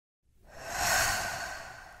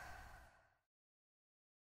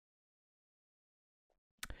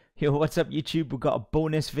Yo, what's up YouTube? We've got a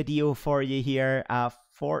bonus video for you here,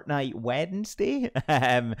 Fortnite Wednesday.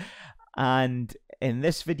 And in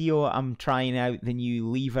this video, I'm trying out the new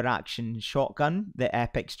lever action shotgun that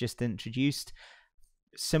Epic's just introduced.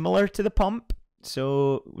 Similar to the pump,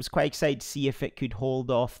 so I was quite excited to see if it could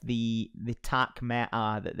hold off the tack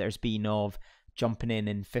meta that there's been of jumping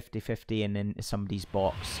in 50-50 and into somebody's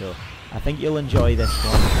box. So I think you'll enjoy this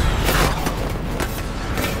one.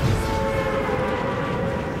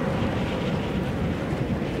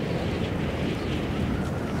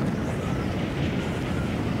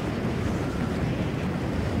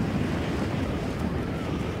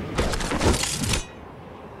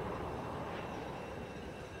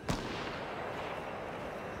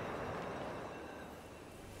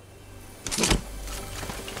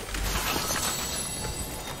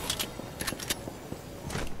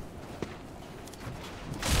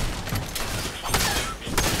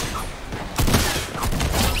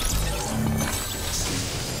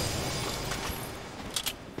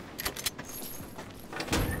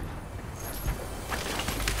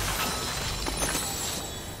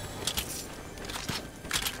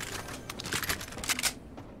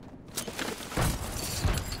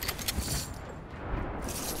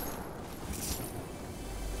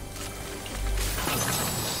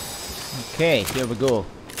 Okay, here we go.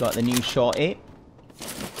 Got the new shotty.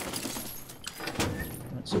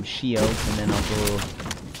 Got some shields, and then I'll go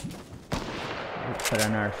look for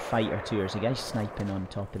another fight or two. There's a guy sniping on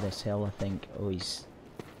top of this hill, I think. Oh, he's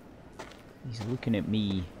looking at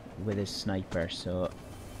me with his sniper, so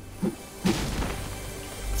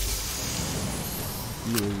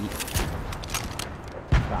really, in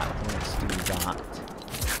fact, let's do that.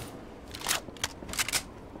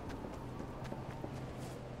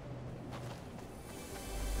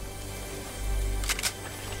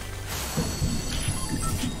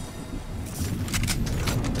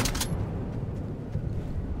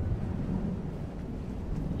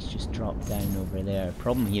 Drop down over there.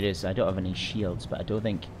 Problem here is I don't have any shields, but I don't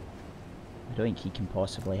think he can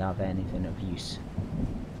possibly have anything of use.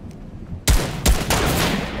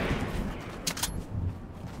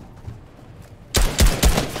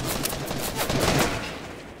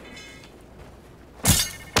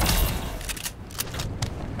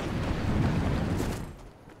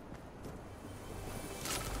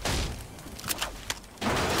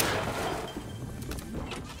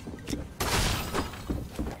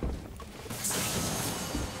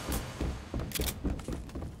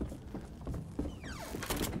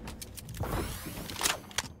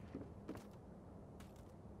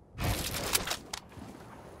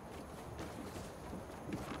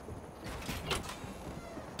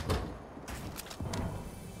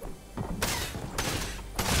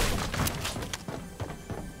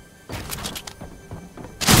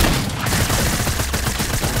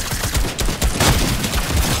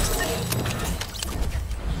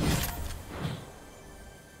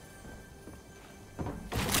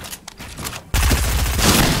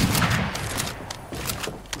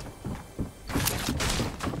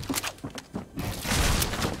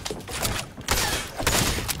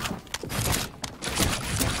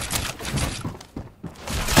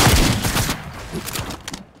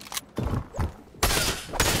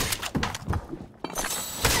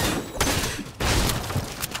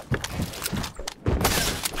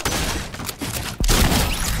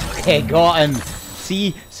 Okay, got him.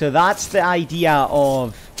 See, so that's the idea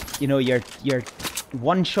of, you know, you're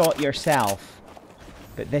one shot yourself,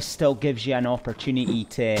 but this still gives you an opportunity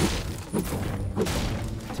to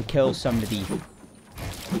kill somebody.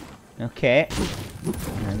 Okay.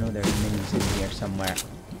 I know there's minis in here somewhere.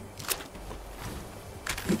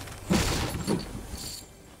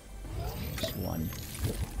 Just one.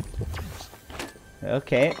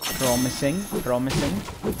 Okay, promising, promising.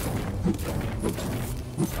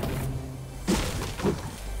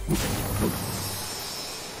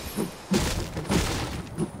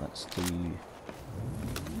 Let's do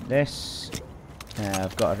this.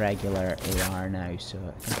 I've got a regular AR now, so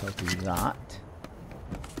I think I'll do that.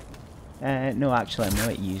 No, actually, I'm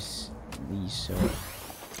going to use these, so I'll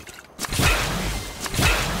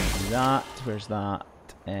do that. Where's that?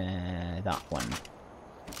 That one.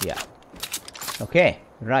 Yeah. Okay,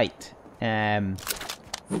 right.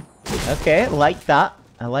 Okay, like that.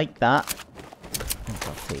 I like that. I think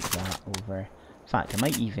I'll take that over. In fact, I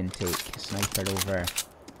might even take a sniper over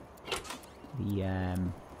the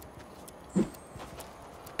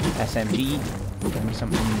SMG. Give me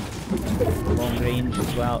something long range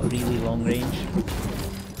as well, really long range.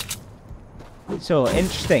 So,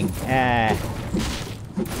 interesting.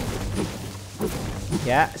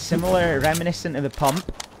 Yeah, similar, reminiscent of the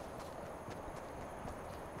pump.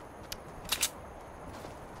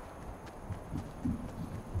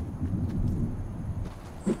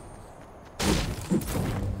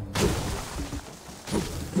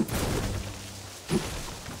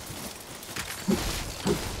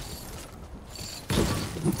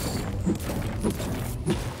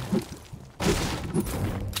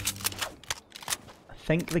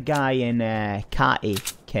 think the guy in Catty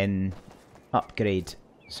can upgrade,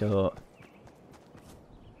 so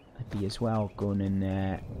I'd be as well going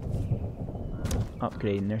and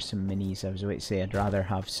upgrading. There's some minis. I was about to say I'd rather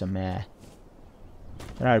have some. I'd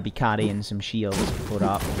rather be carrying some shields before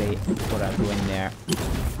I upgrade, before I go in there.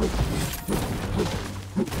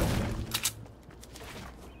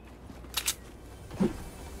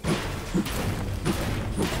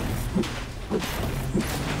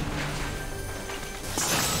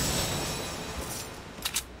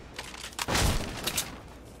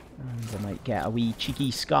 Get a wee cheeky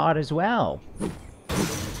scar as well.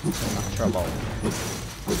 Enough trouble.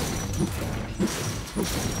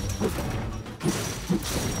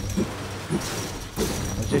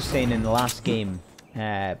 I was just saying in the last game,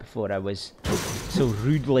 before I was so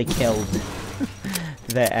rudely killed,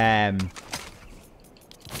 that I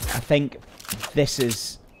think this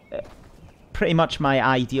is pretty much my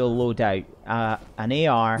ideal loadout. An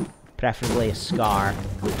AR, preferably a SCAR,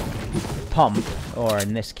 pump, or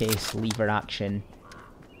in this case lever action,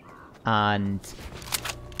 and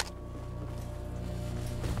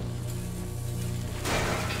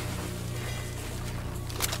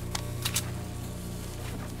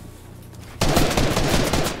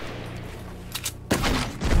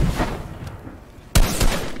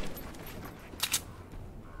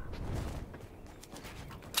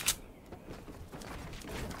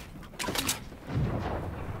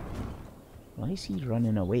why is he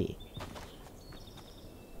running away?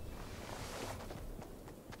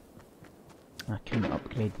 I couldn't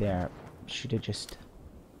upgrade there. Should have just...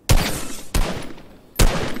 I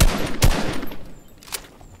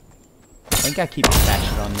think I keep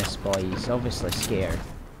pressure on this boy. He's obviously scared.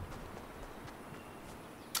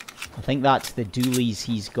 I think that's the dualies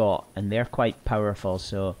he's got, and they're quite powerful,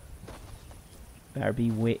 so better be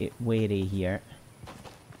wary here.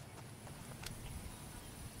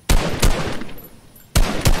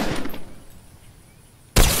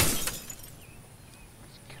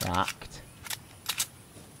 It's cracked.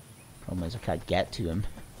 Problem is I can't get to him.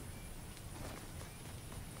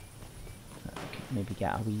 I could maybe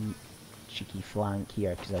get a wee cheeky flank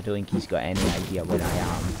here, because I don't think he's got any idea where I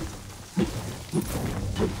am.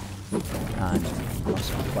 And he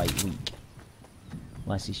must be quite weak.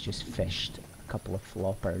 Unless he's just fished a couple of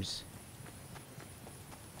floppers.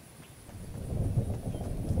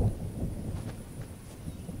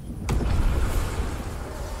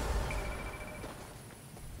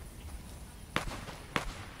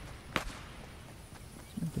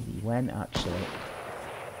 When actually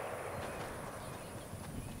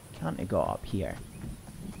can't have got up here.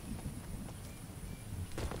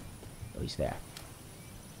 Oh, he's there.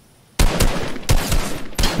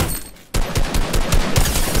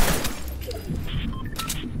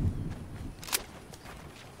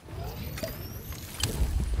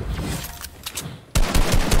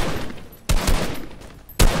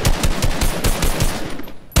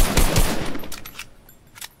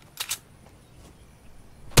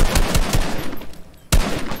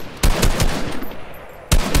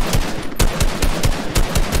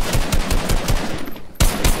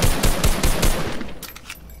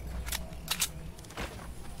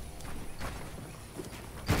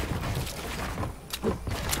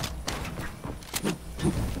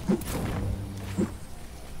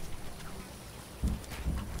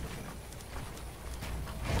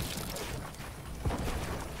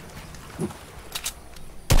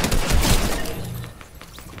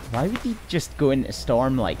 Why would he just go into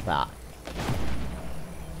storm like that?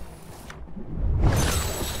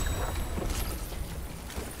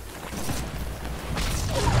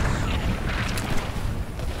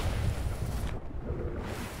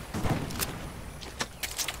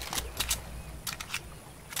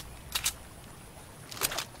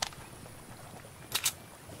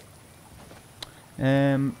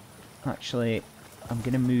 Actually, I'm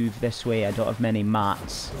gonna move this way. I don't have many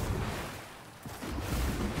mats.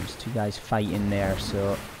 There's two guys fighting there,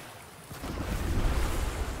 so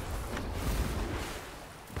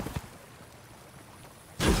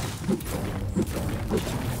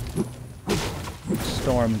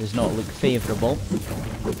storm does not look favourable.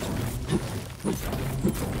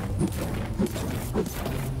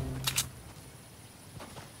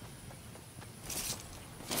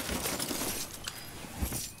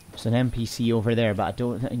 There's an NPC over there, but I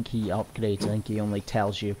don't think he upgrades. I think he only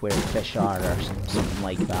tells you where the fish are or something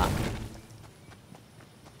like that.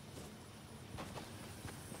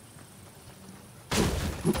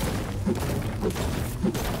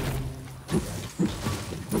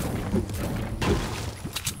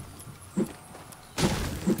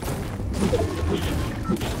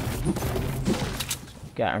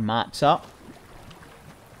 Get our mats up.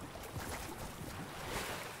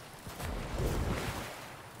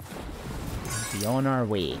 be on our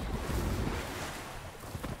way.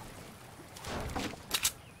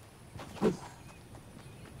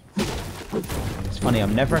 It's funny,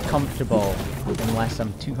 I'm never comfortable unless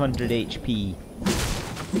I'm 200 HP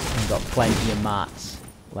and got plenty of mats,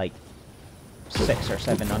 like 600 or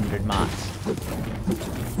 700 mats.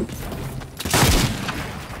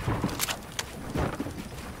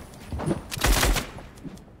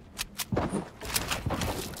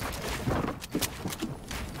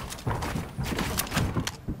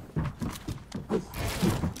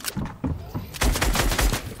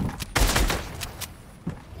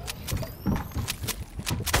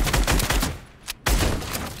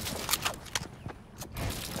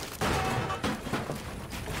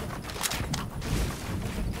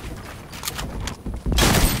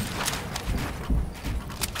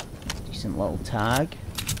 Decent little tag.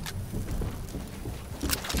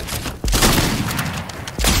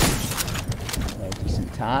 Very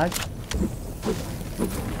decent tag.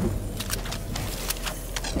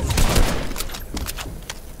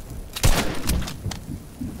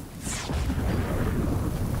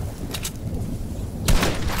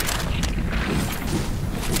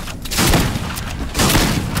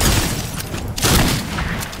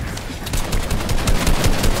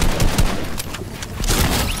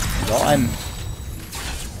 Got him.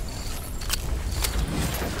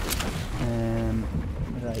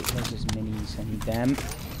 Right, where's his minis? I need them.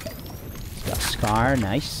 He's got a scar,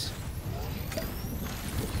 nice.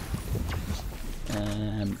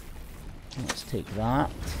 Let's take that.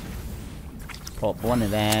 Pop one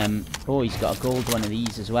of them. Oh, he's got a gold one of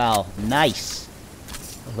these as well. Nice!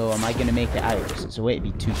 Although, am I going to make it out? It's a way to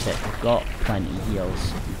be too thick. I've got plenty of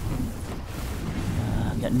heals.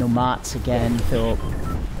 Got no mats again, though.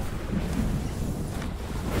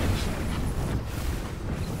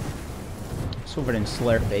 It's over in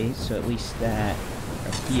Slurpee, so at least our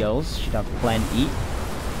heals should have plenty.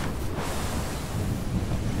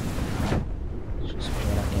 Just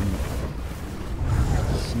where I can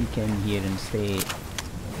sneak in here and stay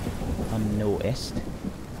unnoticed.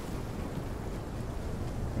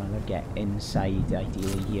 Rather get inside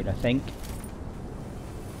ideally here, I think.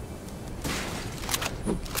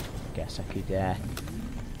 Guess I could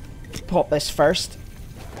pop this first.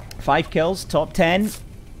 5 kills, top 10.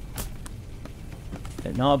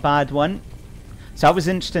 Not a bad one. So I was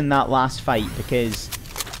interested in that last fight because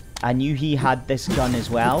I knew he had this gun as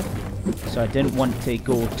well. So I didn't want to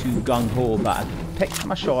go too gung-ho, but I picked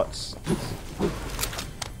my shots.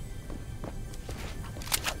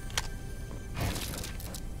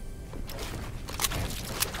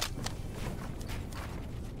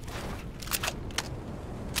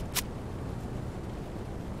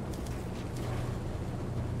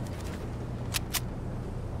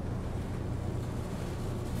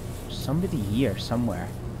 Somebody here somewhere.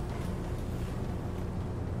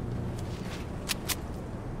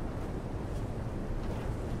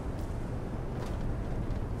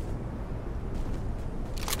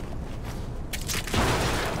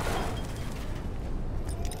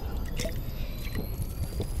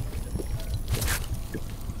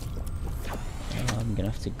 I'm gonna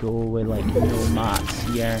have to go with like no mats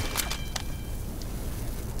here.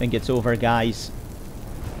 I think it's over, guys.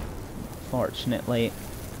 Fortunately.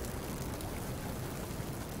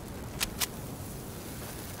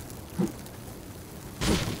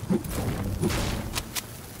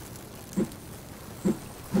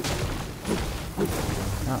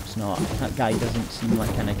 Perhaps not. That guy doesn't seem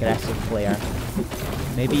like an aggressive player.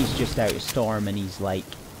 Maybe he's just out of storm and he's like,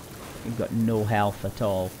 he's got no health at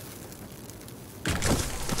all.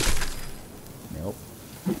 Nope.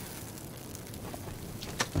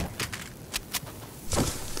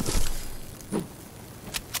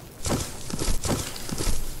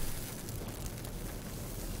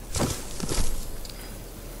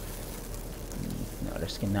 Not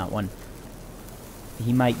risking that one.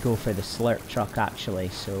 He might go for the slurp truck actually,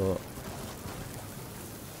 so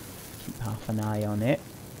keep half an eye on it.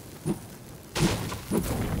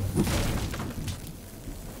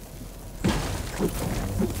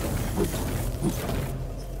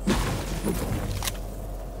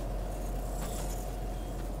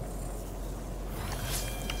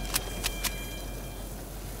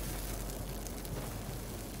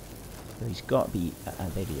 So he's got to be,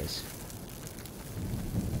 there he is.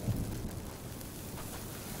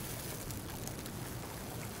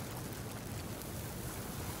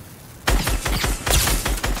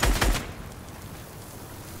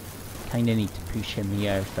 Kinda need to push him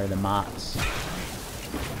here for the mats.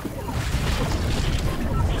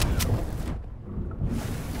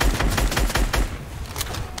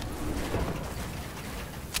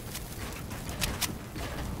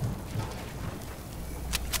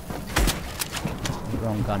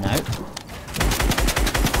 strong gun out.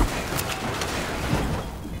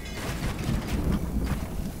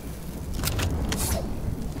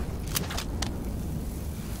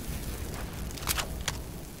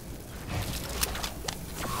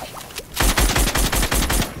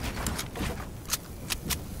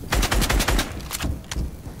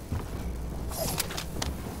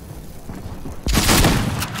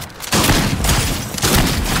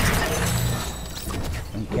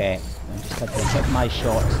 Okay, I just had to hit my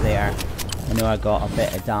shots there. I know I got a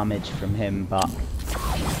bit of damage from him, but...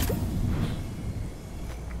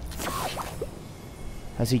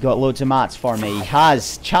 Has he got loads of mats for me? He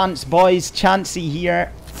has! Chance, boys! Chancey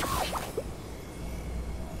here!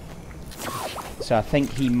 So I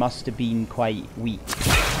think he must have been quite weak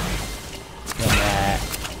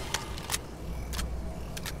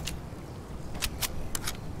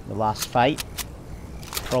in the last fight.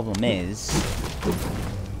 Problem is...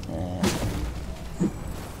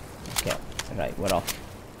 okay, right, we're off.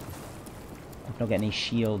 I've not got any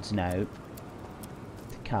shields now to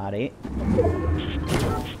carry.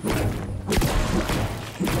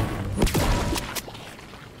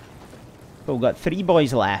 Oh, we've got 3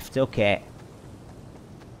 boys left, okay.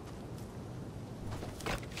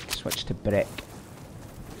 Switch to brick.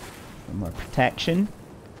 For more protection.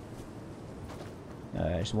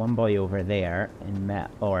 There's one boy over there in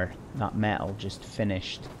metal, or not metal, just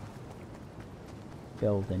finished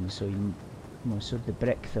building. So he most of the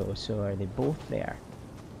brick though. So are they both there?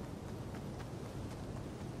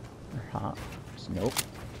 Perhaps. Nope.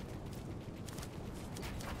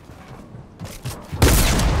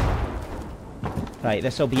 Right,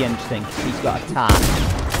 this will be interesting. He's got a tap.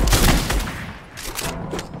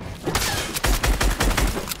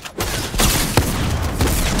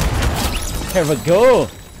 There we go.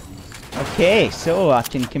 Okay, so I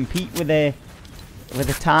can compete with the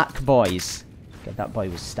attack boys. Okay, that boy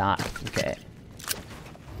was stacked. Okay.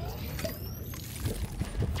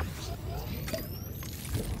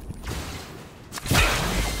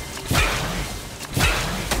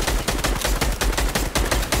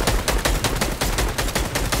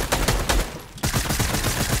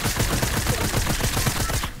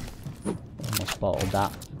 Almost bottled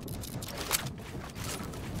that.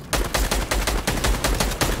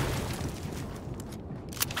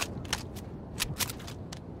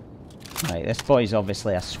 Right, this boy's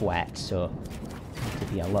obviously a sweat, so I have to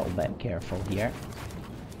be a little bit careful here.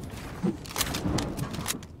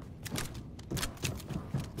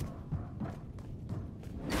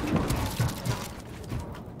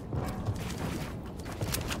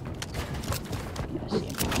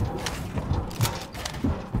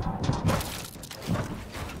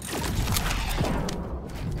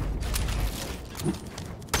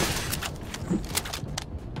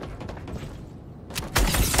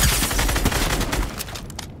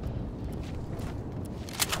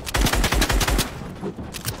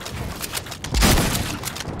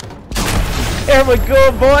 There we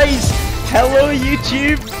go, boys! Hello,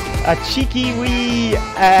 YouTube! A cheeky wee...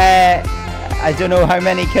 I don't know how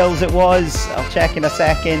many kills it was. I'll check in a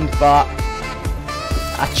second, but...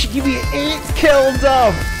 A cheeky wee 8 kill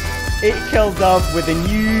dub! 8 kill dub with a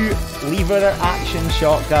new lever action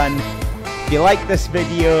shotgun. If you like this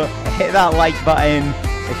video, hit that like button.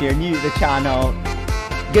 If you're new to the channel,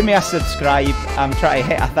 give me a subscribe. I'm trying to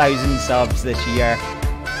hit 1,000 subs this year.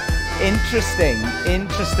 Interesting.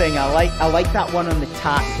 I like that one on the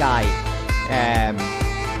tack guy,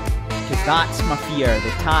 because that's my fear. The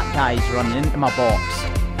tack guy's running into my box.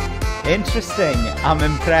 Interesting. I'm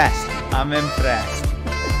impressed.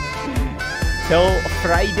 Till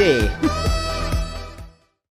Friday.